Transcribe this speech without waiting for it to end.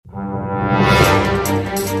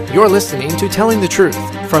You're listening to Telling the Truth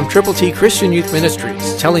from Triple T Christian Youth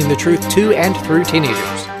Ministries, telling the truth to and through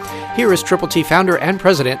teenagers. Here is Triple T founder and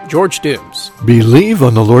president, George Dooms. Believe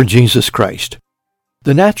on the Lord Jesus Christ.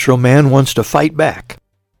 The natural man wants to fight back,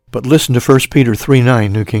 but listen to 1 Peter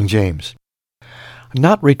 3:9, New King James.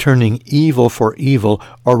 Not returning evil for evil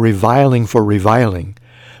or reviling for reviling,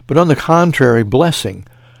 but on the contrary blessing,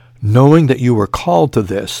 knowing that you were called to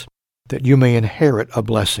this, that you may inherit a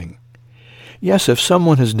blessing. Yes, if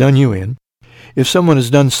someone has done you in, if someone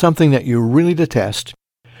has done something that you really detest,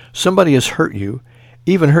 somebody has hurt you,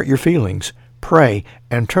 even hurt your feelings, pray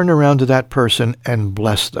and turn around to that person and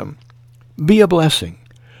bless them. Be a blessing.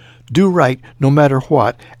 Do right no matter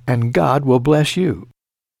what, and God will bless you.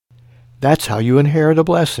 That's how you inherit a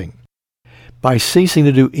blessing. By ceasing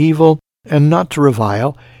to do evil and not to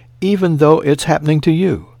revile, even though it's happening to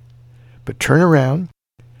you. But turn around,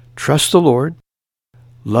 trust the Lord,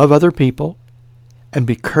 love other people, and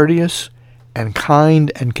be courteous and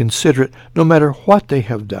kind and considerate no matter what they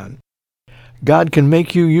have done. God can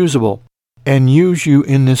make you usable and use you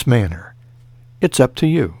in this manner. It's up to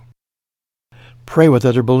you. Pray with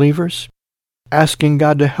other believers, asking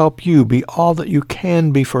God to help you be all that you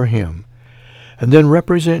can be for Him, and then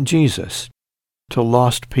represent Jesus to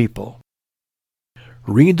lost people.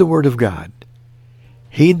 Read the Word of God.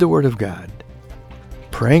 Heed the Word of God.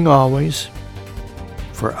 Praying always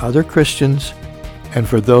for other Christians and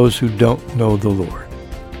for those who don't know the Lord.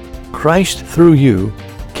 Christ through you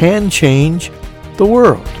can change the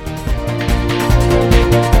world.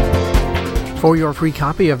 For your free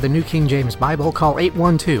copy of the New King James Bible, call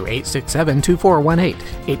 812-867-2418,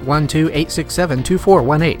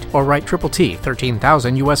 812-867-2418, or write Triple T,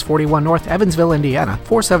 13,000 U.S. 41 North, Evansville, Indiana,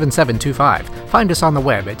 47725. Find us on the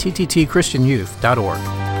web at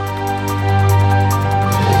tttchristianyouth.org.